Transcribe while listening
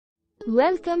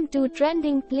Welcome to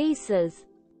Trending Places.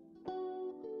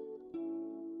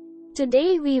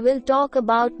 Today we will talk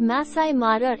about Masai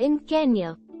Mara in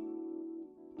Kenya.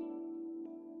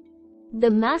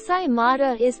 The Masai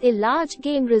Mara is a large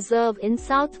game reserve in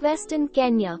southwestern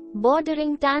Kenya,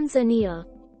 bordering Tanzania.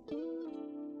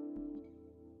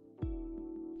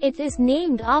 It is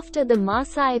named after the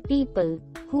Masai people,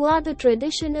 who are the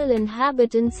traditional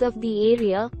inhabitants of the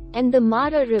area, and the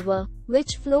Mara River,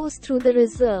 which flows through the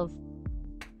reserve.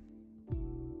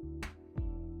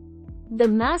 The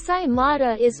Masai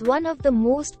Mara is one of the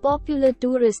most popular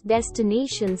tourist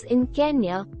destinations in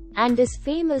Kenya, and is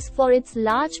famous for its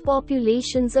large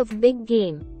populations of big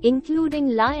game,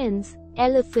 including lions,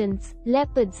 elephants,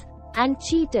 leopards, and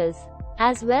cheetahs,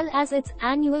 as well as its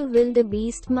annual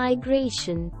wildebeest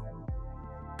migration.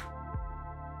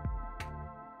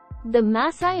 The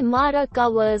Masai Mara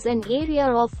covers an area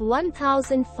of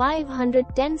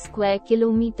 1,510 square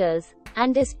kilometers,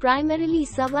 and is primarily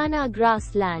savanna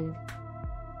grassland.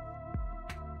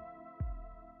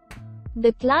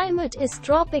 The climate is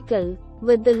tropical,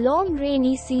 with the long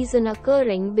rainy season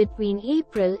occurring between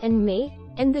April and May,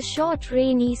 and the short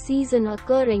rainy season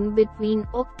occurring between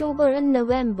October and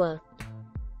November.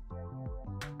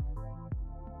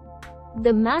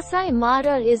 The Masai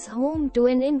Mara is home to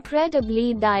an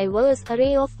incredibly diverse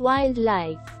array of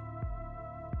wildlife.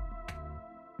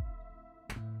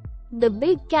 The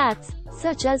big cats,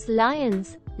 such as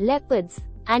lions, leopards,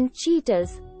 and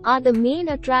cheetahs, are the main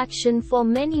attraction for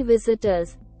many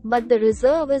visitors, but the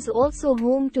reserve is also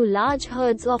home to large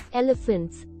herds of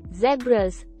elephants,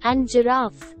 zebras, and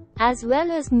giraffes, as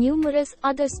well as numerous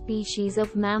other species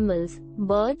of mammals,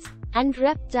 birds, and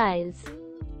reptiles.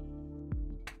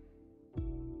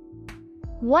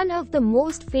 One of the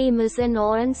most famous and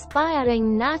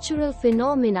awe-inspiring natural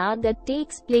phenomena that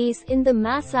takes place in the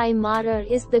Masai Mara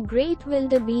is the Great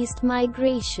Wildebeest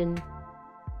Migration.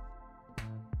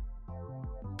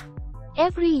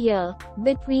 Every year,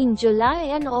 between July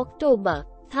and October,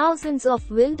 thousands of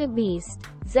wildebeest,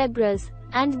 zebras,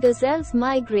 and gazelles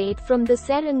migrate from the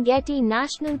Serengeti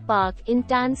National Park in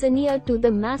Tanzania to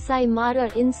the Masai Mara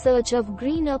in search of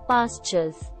greener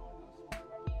pastures.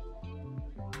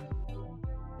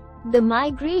 The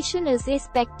migration is a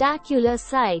spectacular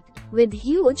sight, with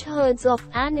huge herds of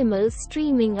animals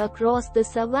streaming across the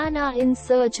savanna in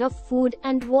search of food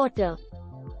and water.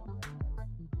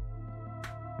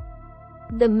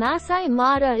 The Masai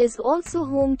Mara is also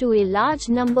home to a large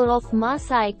number of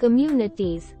Maasai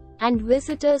communities, and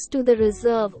visitors to the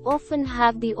reserve often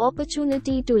have the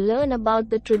opportunity to learn about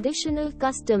the traditional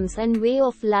customs and way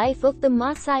of life of the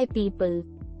Maasai people.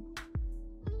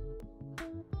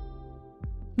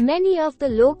 Many of the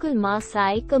local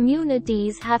Maasai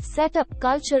communities have set up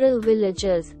cultural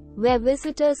villages, where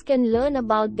visitors can learn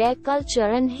about their culture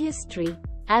and history,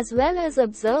 as well as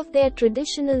observe their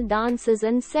traditional dances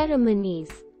and ceremonies.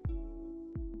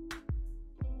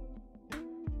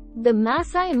 The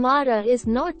Masai Mara is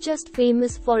not just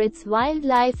famous for its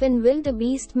wildlife and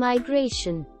wildebeest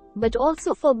migration, but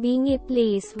also for being a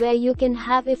place where you can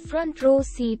have a front row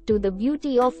seat to the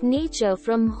beauty of nature,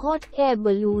 from hot air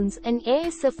balloons and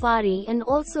air safari, and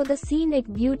also the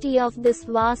scenic beauty of this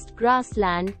vast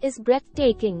grassland is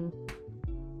breathtaking.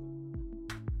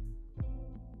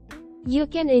 You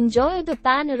can enjoy the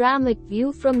panoramic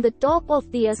view from the top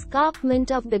of the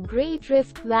escarpment of the Great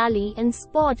Rift Valley and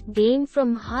spot game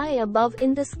from high above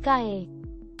in the sky.